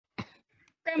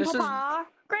Grandpapa.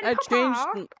 I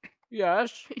changed.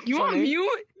 Yes. You on mute?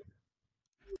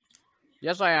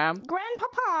 Yes, I am.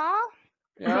 Grandpapa.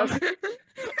 Yes.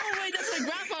 Oh wait, that's my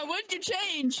grandpa. What did you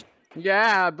change?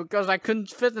 Yeah, because I couldn't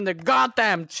fit in the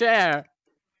goddamn chair.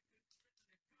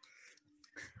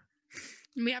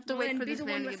 We have to wait for Be this the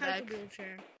man one to get without back. the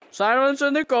wheelchair. Silence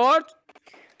in the court.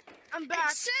 I'm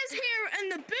back. It says here in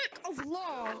the book of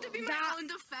law I have to be my own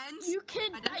defense. you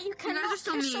cannot guys are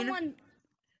so kiss mean. someone.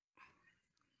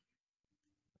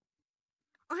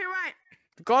 Okay, right.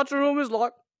 The courtroom is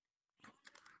locked.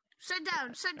 Sit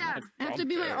down. Sit down. I have to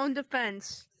be my own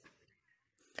defense.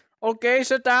 Okay,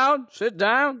 sit down. Sit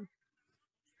down.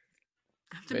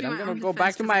 I have to Wait, be I'm my gonna own go defense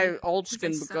back to 'cause my I- old because I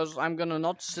skin suck. because I'm gonna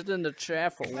not sit in the chair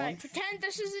for Right. once. Pretend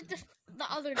this is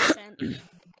the other defense.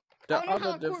 The I don't know how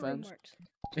other a courtroom defense. works.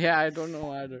 Yeah, I don't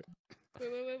know either.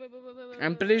 Wait.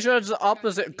 I'm pretty sure it's the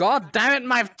opposite. God damn it,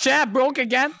 my chair broke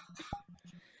again.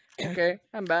 Okay,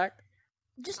 I'm back.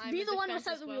 Just be the one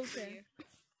without the wheelchair.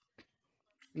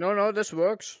 No, this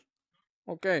works.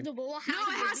 Okay. No, but what No,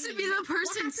 it has to be the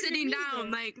person happened to sitting me,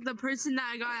 down, though? like the person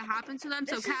that got it happen to them.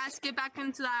 So This is- Cass, get back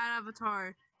into that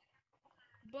avatar.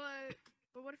 But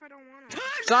what if I don't want to?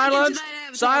 Silence!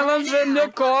 Silence in the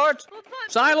court!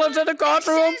 Silence in the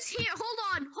courtroom! It says here,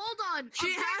 hold on.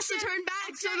 She has to turn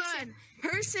back so the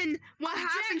person, what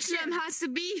happened to them has to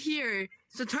be here.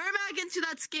 So turn back into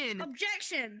that skin.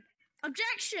 Objection.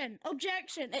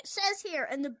 It says here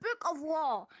in the book of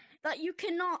law that you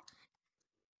cannot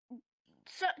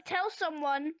tell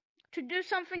someone to do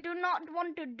something do not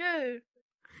want to do.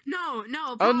 No.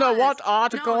 Under pause. what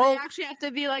article? No, they actually have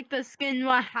to be like the skin,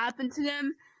 what happened to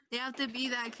them. They have to be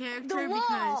that character The because...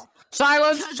 law.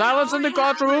 Silence! Silence in the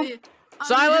courtroom!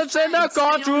 Silence in the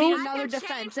courtroom! Another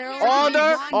defense.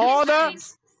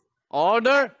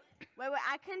 Order! Wait,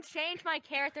 I can change my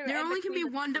character. There in only can be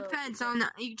between the one two. defense on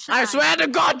each side. I swear to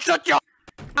God, shut your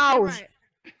mouth! Right.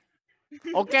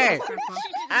 Okay,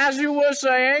 as you were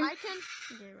saying I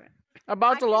can.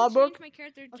 about the law book, My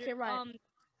character. Okay, right.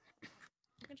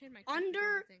 I can change my character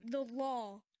Under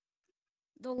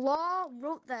the law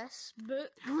wrote this book.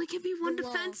 There only can be one The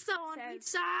law defense though on says- each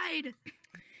side.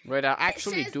 wait, I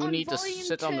actually says do on need to volume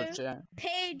sit on the 2, chair.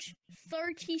 Page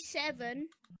 37.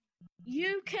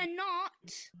 You cannot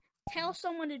tell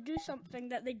someone to do something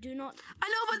that they do not. I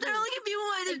know, but there only can be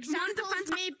one Examples defense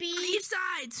may on be each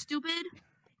side, stupid.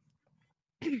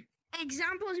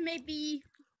 examples may be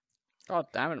God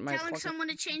damn it, my telling fucking... someone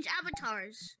to change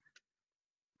avatars.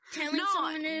 Telling No,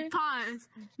 someone to pause.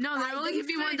 No, there buy only them can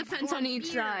be one food defense or on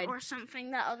each beer side. or something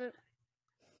that other.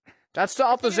 That's the They do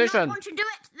not opposition. want to do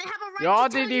it. They have a right You're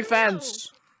to the tell you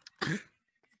defense.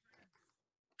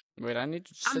 Wait, I need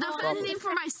to I'm sit properly. defending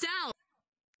for myself.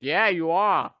 Yeah, you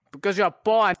are. Because you're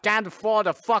poor and can't afford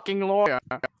a fucking lawyer.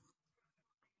 No.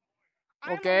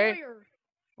 I'm Okay. a lawyer.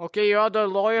 Okay, you're the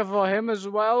lawyer for him as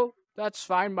well? That's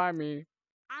fine by me.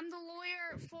 I'm the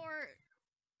lawyer for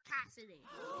Cassidy.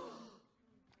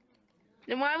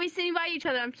 Then why are we sitting by each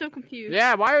other? I'm so confused.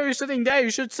 Yeah, why are you sitting there?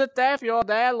 You should sit there if you're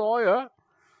their lawyer.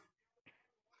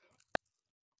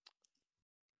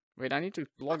 Wait, I need to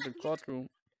log the courtroom.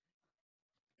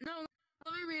 No,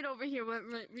 let me read over here.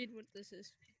 Read what this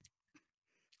is.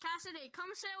 Cassidy, come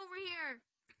sit over here.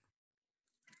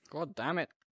 God damn it.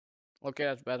 Okay,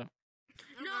 that's better.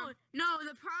 No,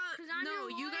 the problem. I'm No,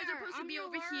 your you guys are lawyer. supposed to I'm be your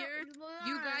over lawyer. here.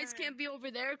 You guys can't be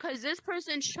over there because this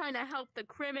person's trying to help the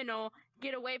criminal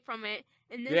get away from it,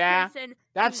 and this Yeah, person.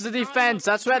 That's is the not defense.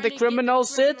 That's where trying the to get criminal criminal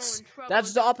sits. in trouble.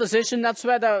 That's the opposition. That's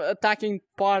where the attacking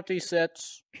party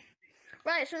sits.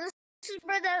 Right, so this is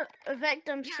where the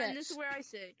victim Yeah, sits. and this is where I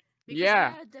sit. Because Yeah.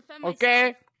 I gotta defend myself.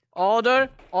 Okay.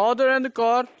 Order in the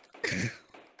court.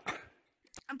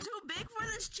 I'm too big for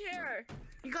this chair.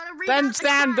 You gotta read Then out the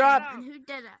stand crime up. and who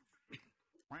did it.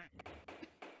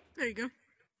 There you go.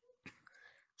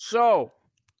 So,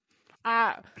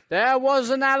 there was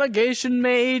an allegation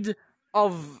made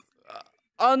of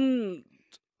I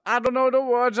don't know the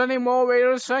words anymore. Wait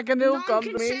a second, it'll come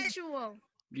to me. Non-consensual.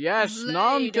 Yes, Blade.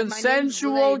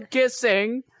 non-consensual My name's Blade.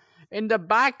 kissing in the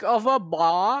back of a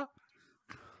bar.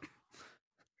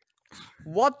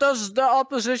 What does the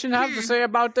opposition have to say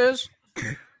about this?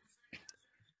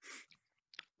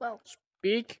 Well,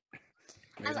 Speak.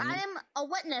 as I am a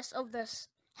witness of this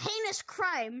heinous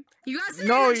crime, You guys sit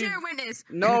No, in the you- chair, witness.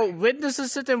 No,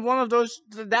 witnesses sit in one of those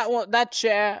that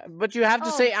chair, but you have to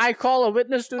Oh. say I call a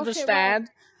witness to the Okay,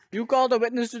 stand. You call the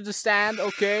witness to the stand,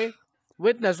 okay?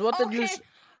 Witness, what did you?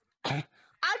 Okay.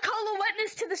 I call a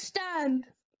witness to the stand.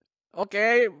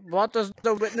 Okay, what does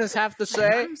the witness have to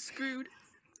say? I'm screwed.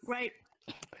 Right.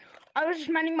 I was just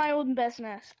minding my own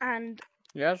business, and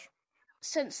Yes.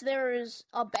 since there is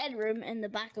a bedroom in the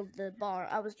back of the bar,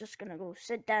 I was just gonna go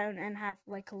sit down and have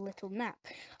like a little nap.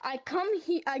 I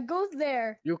go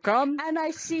there, You come? and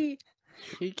I see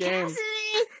He came.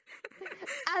 Cassidy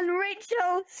and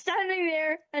Rachel standing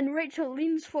there, and Rachel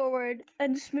leans forward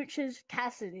and smooches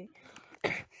Cassidy.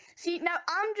 See, now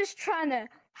I'm just trying to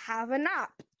have a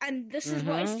nap, and this is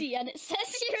what I see, and it says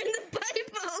here in the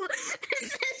Bible. It says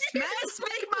here in the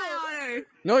Speak my honor.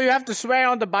 No, you have to swear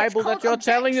on the Bible that called you're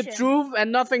telling the objection. truth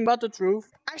and nothing but the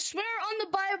truth. I swear on the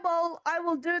Bible, I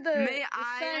will do the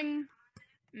thing.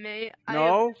 May I?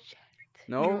 No. object,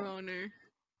 No. Your honor.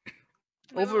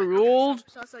 Overruled.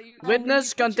 So you, Witness,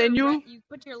 you put your continue. you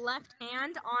put your left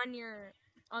hand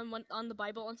on the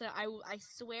Bible and say, I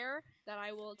swear that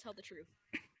I will tell the truth.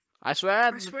 I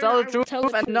swear to swear tell I the will truth tell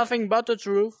the and truth. nothing but the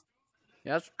truth.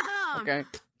 Yes. Okay.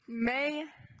 May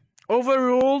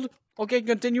Overruled. Okay,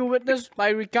 continue, witness. By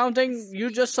recounting, you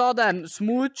just saw them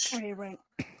smooch. Okay, right.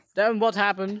 Then what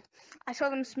happened? I saw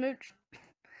them smooch,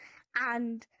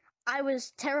 and I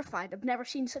was terrified. I've never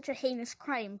seen such a heinous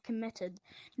crime committed.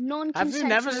 Have you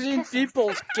never Non-consensual seen kissing.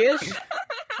 people kiss?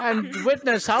 And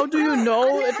witness, how do you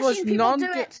know I've it never was seen people do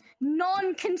non? it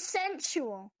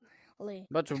non-consensually.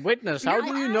 But witness, how I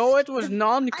do you know it was asked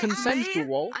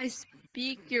non-consensual? I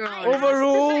speak your I honor? asked the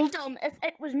Overruled. victim if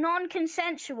it was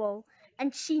non-consensual,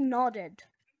 and she nodded.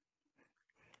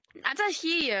 I don't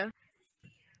hear you.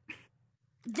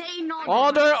 They nodded.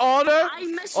 Order, order, I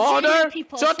miss order! Jamie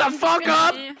people, Shut so the I'm fuck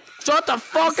just up! Shut the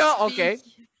fuck up! Okay.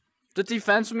 The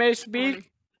defense may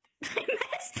speak.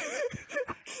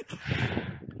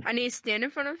 I need to stand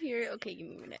in front of here. Okay, give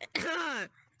me a minute.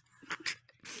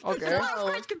 Okay.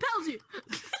 Christ compels you.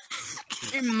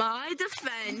 In my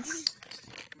defense,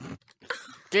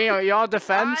 Okay, your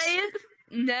defense. I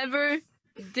never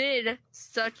did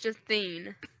such a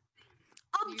thing.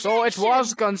 So it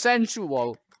was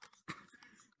consensual.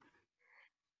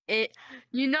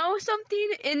 You know something?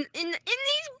 In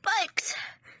these books,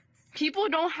 people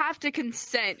don't have to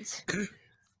consent.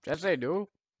 Yes, they do.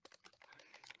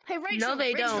 Hey, Rachel. No,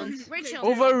 they Rachel, don't. Rachel.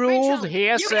 Overruled.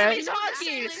 Rachel. You can't Hearsay. be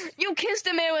talking. You kissed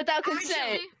a man without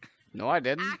consent. No, I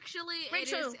didn't. Actually,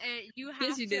 Rachel. you have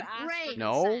Yes, you to did. ask Ray. for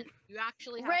No. consent. You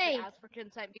actually have Ray. to ask for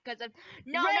consent because of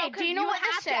no, Ray, no. do you know what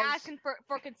have this to ask says?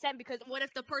 for consent because what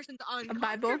if the person's Bible?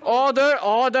 uncomfortable? Order,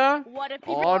 order, What if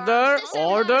people order, are Read this out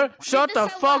order. loud. Shut Read the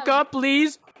this out fuck loud. up,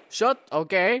 please. Shut.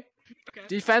 Okay.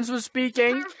 Defense was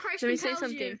speaking. Power of Christ Let me say compels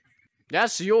something. you.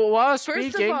 Yes, you were First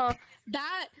speaking. of all,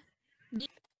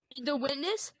 the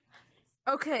witness.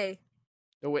 Okay,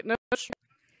 The witness.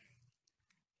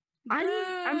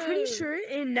 I'm pretty sure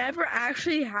it never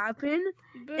actually happened,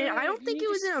 and I don't think it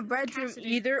was in a bedroom Cassidy.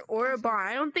 either or a bar.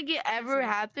 I don't think it ever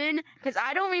happened because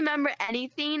I don't remember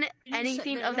anything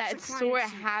there, of that's that a crime sort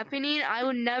scene. happening. I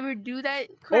would never do that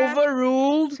crap.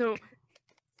 Overruled. So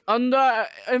Under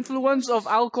influence of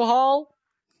alcohol.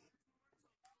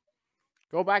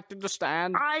 Go back to the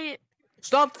stand.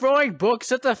 Stop throwing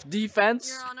books at the defense.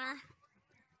 Your Honor.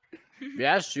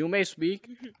 Yes, you may speak.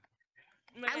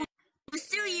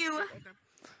 sue you.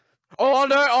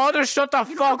 Order, order, shut the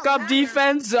fuck up,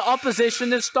 defense. The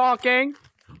opposition is talking.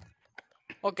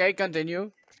 Okay,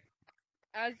 continue.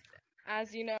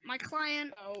 As you know, My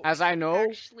client. As I know.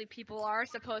 actually people are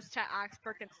supposed to ask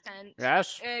for consent.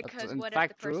 Yes, Because that's in what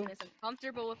fact if the person true. isn't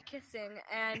comfortable with kissing?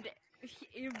 And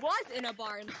he was in a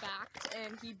bar, in fact,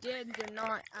 and he did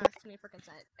not ask me for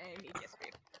consent, and he kissed me.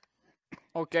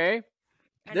 Okay.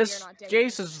 And This you're not dating.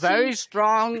 case is very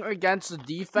strong against the My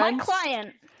defense.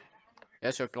 client.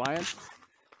 Yes, your client.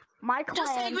 My Just take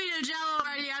client. me to jail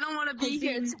already. I don't want to be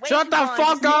here. Shut the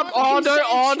fuck up! Order,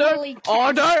 order, non-consensually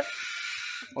order!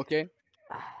 Okay.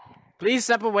 Please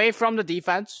step away from the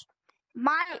defense.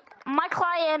 My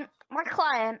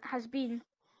client has been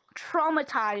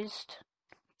traumatized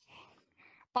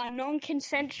by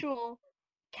non-consensual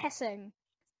kissing.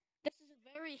 This is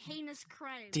a very heinous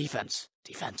crime. Defense.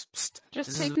 Defense. Psst. Just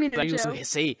This take is me to like you jail.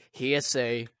 Say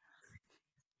hearsay.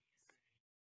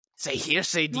 Say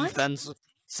hearsay, defense.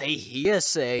 Say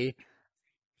hearsay.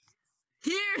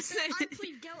 Hearsay. I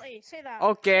plead guilty. Say that.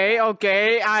 Okay,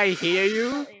 okay, I hear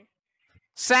you. Guilty.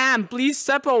 Sam, please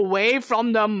step away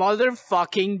from the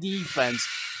motherfucking defense.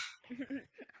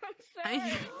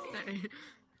 Sorry.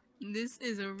 This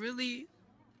is a really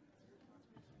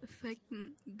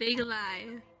fucking big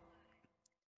lie.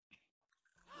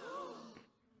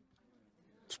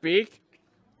 Speak.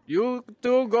 You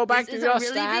two go back This to is your a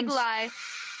really stands. big lie.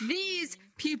 These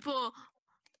people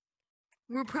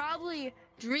were probably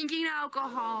drinking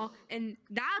alcohol, and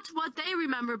that's what they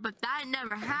remember, but that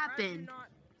never happened.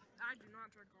 I do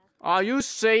not drink Are you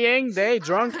saying they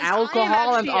drunk 'Cause I am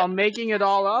alcohol and actually- are making it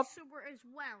all up? Sober as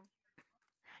well.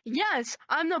 Yes,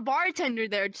 I'm the bartender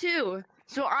there too.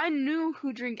 So I knew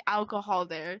who drank alcohol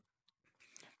there.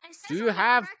 Do you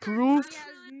have proof?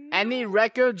 Any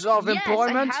records of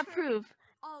employment? Yes, I have proof.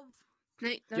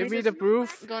 Give me the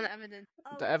proof. Go on the evidence.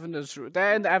 The evidence room.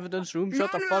 They're in the evidence room.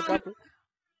 Shut the fuck up.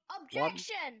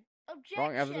 Objection! Objection!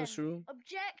 Wrong evidence room.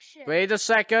 Objection! Wait a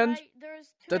second. Right, there's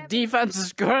two The evidence defense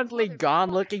is currently Motherfucker.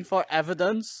 gone looking for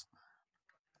evidence.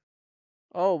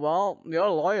 Oh well, your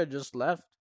lawyer just left.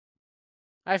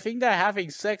 I think they're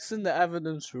having sex in the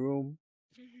evidence room.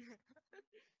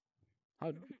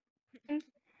 How?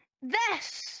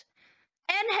 This!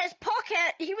 In his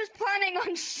pocket, he was planning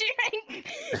on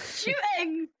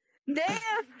shooting They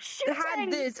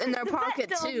had this in their the pocket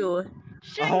victim. too.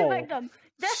 Shooting Oh, the victim.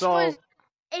 This so- was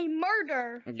a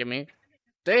murder. Give me.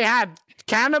 They had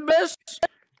cannabis,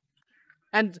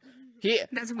 and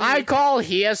That's I weird. call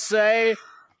hearsay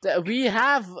that we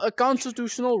have a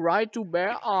constitutional right to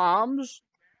bear arms.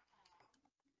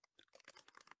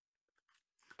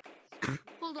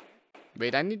 Hold on.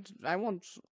 Wait, I want.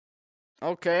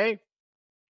 Okay.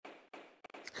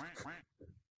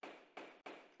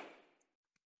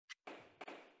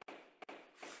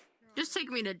 Just take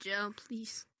me to jail,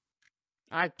 please.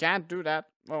 I can't do that.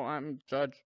 Oh, I'm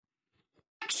judge.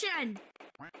 Action!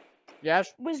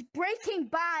 Yes. Was Breaking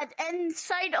Bad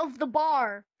inside of the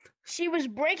bar. She was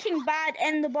Breaking Bad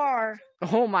in the bar.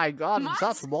 Oh my God, is What?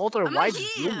 that Walter I'm not White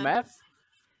blue here. meth?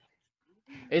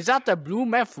 Is that the blue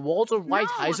meth Walter White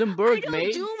No, Heisenberg I don't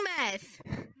made? do meth.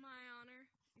 My honor,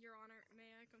 your honor, may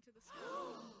I come to the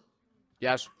school?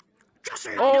 Yes. Jesse,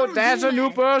 I Oh, don't there's do a new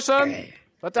meth. person.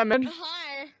 Let them in.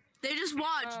 Hi. They just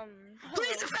watch.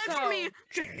 Please defend for me.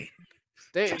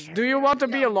 Do you want to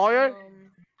be a lawyer?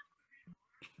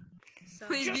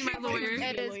 Please be my lawyer.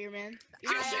 It is.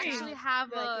 I actually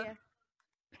have a.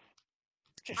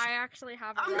 I actually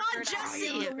have a I'm not record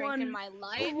Jesse. of drink in my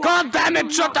life. God damn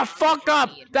it! Shut the fuck up!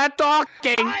 They're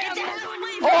talking. Order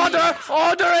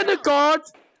in the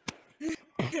court.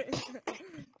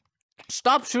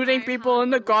 Stop shooting people in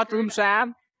the courtroom,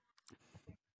 Sam.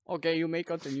 Okay, you may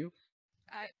continue.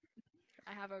 I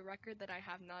have a record that I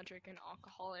have not drinking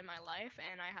alcohol in my life,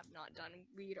 and I have not done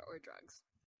weed or drugs.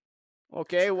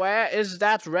 Okay, where is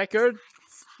that record?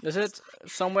 Is it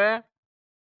somewhere?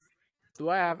 Do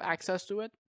I have access to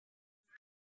it?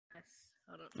 Yes.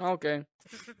 Hold on. Okay.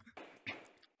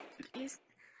 Please,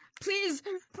 please,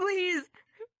 please,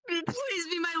 please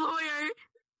be my lawyer.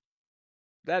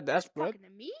 That desperate. Talking to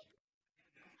me?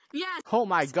 Yes. Oh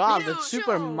my God, You, it's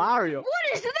Super show. Mario.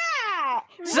 What is that?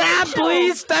 Sam,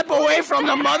 please step away from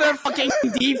the motherfucking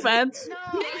defense.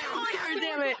 No. Be my lawyer,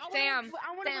 damn it. Sam,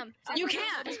 Sam, You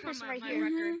can't. This person right my here.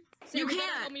 record. You Sam,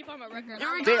 can't. Let me find my record.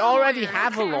 There we They go, already lawyer.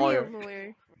 have a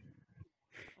lawyer.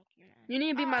 You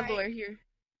need to be my Alright. lawyer here.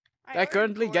 They're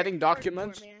currently getting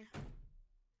documents.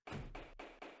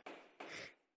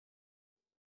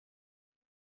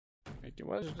 Wait,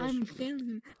 what is this? I'm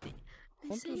failing. They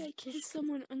What say is I kissed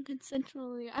someone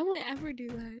unconsensually. I won't ever do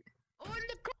that. Order in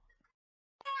the court.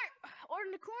 Order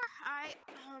in the court. I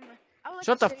would like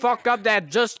Shut to the say fuck that- up, they're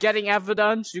just getting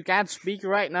evidence. You can't speak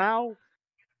right now.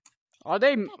 Are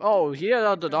they? Oh, here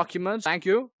are the documents. Thank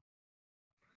you.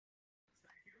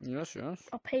 Yes, yes.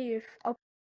 I'll pay you. I'll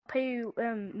pay you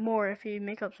more if you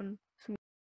make up some.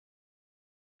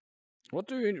 What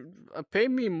do you pay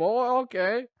me more?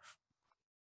 Okay.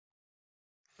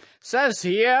 Says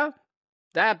here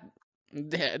that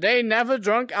they never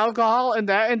drunk alcohol in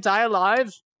their entire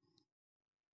lives.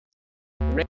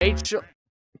 Rachel,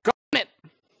 come it.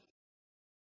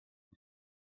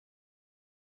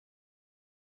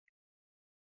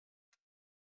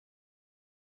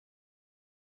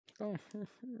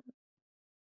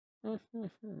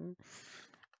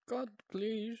 God,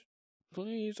 please,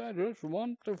 please, I just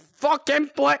want to fucking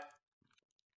play.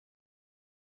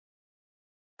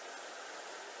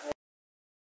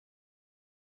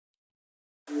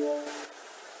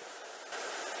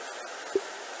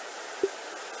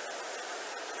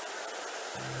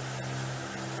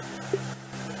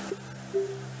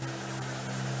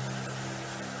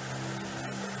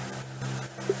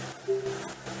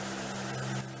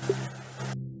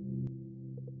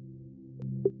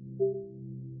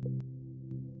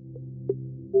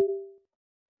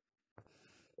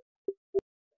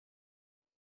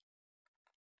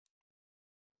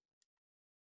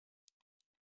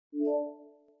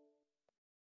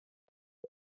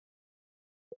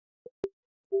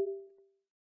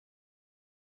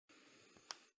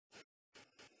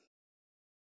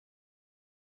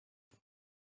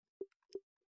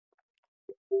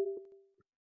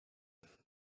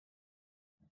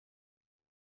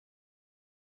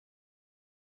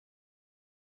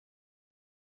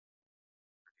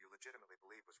 legitimately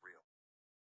believed was real.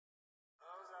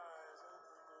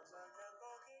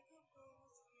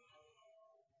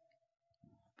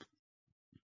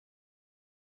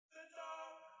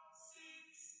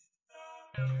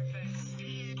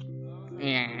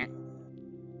 Yeah.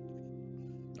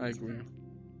 I agree.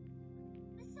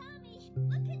 Masami,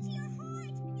 look into your heart.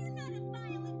 You're not a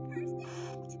violent person.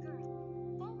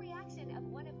 Girl, full reaction of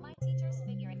one of my teachers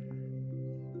figuring.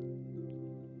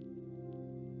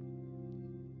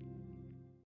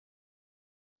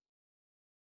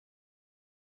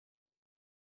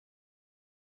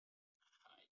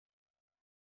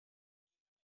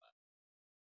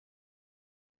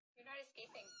 You're not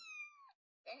escaping.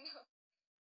 I know.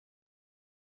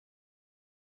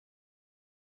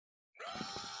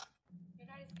 You're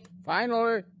not escaping.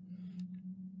 Finally.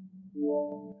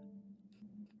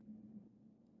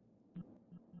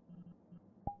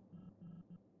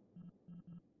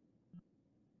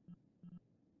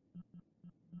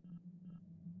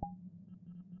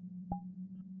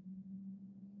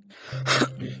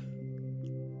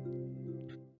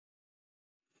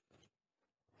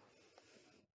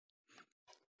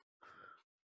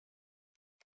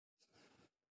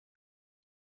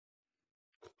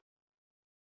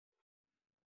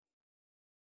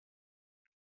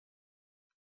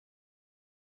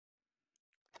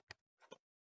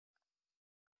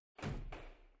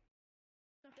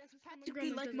 To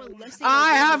be like molesting.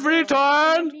 I have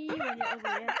returned.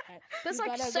 That's You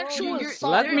like gotta go. sexual You're-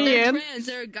 assault. Let me they're in. Trans.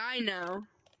 They're a guy now.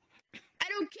 I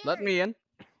don't care. Let me in.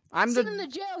 I'm Send him the.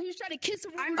 to jail. He was trying to kiss a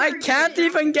woman. I can't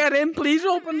even get in. Please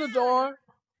open the door.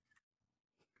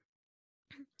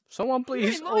 Someone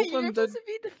please open the.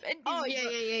 be defending. Oh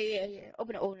yeah.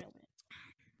 Open it.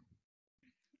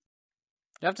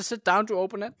 You have to sit down to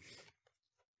open it.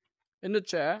 In the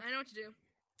chair. I know what to do.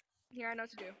 Here, I know what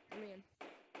to do. Let me in.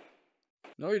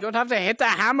 No, you don't have to hit the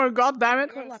hammer. God damn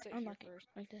it. Unlock it.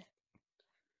 Right there.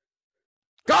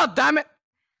 God damn it.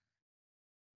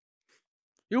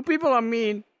 You people are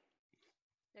mean.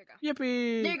 There you go.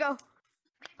 Yippee. There you go.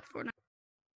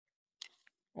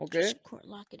 Okay. Just court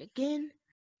lock it again.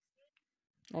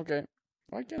 Okay.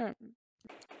 Why can't I?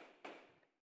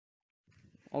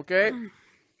 Okay.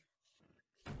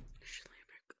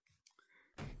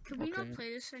 Can we not Okay.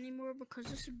 play this anymore because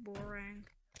this is boring?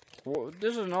 Well,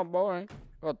 this is not boring.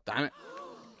 God damn it.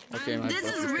 Okay, my This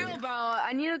is bad. real, bro.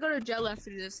 I need to go to jail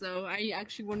after this, though. I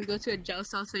actually want to go to a jail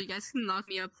cell so you guys can lock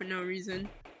me up for no reason.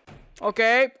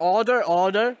 Okay, order.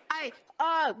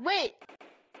 Wait.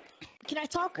 Can I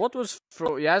talk? What was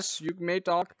yes, you may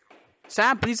talk.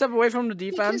 Sam, please step away from the He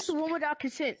defense. kissed a woman without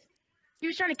consent. He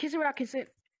was trying to kiss her without consent.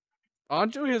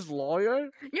 Aren't you his lawyer?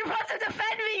 You're supposed to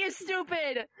defend me, you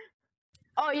stupid!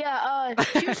 Oh, yeah,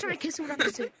 she was trying to kiss her without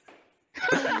consent.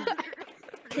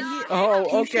 Can you Oh,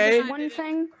 say okay. this one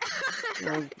thing?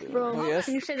 Bro, Oh, yes.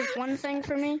 can you say this one thing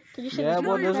for me? Can you say Yeah, this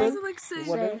what one is thing? it?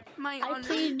 What is it? I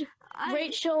plead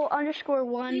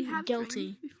Rachel_1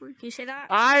 guilty. Can you say that?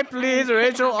 I plead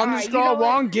Rachel underscore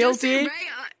one guilty.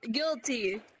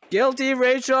 Guilty. Guilty,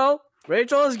 Rachel.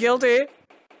 Rachel is guilty.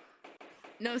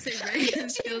 No, say Ray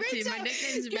is guilty. My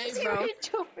nickname's Ray, bro.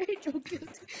 Rachel, guilty.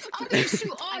 I'm gonna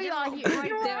shoot all y'all here right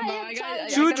there, bro. I gotta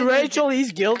Shoot go to Rachel, he's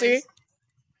jail. guilty.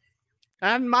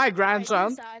 And my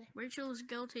grandson. Rachel is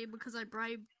guilty because I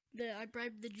bribed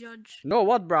the judge. No,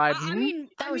 what bribe? I mean,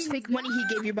 That was fake money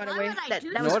he gave you, by the way. That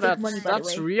was No, fake money, by the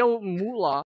that's way. real moolah.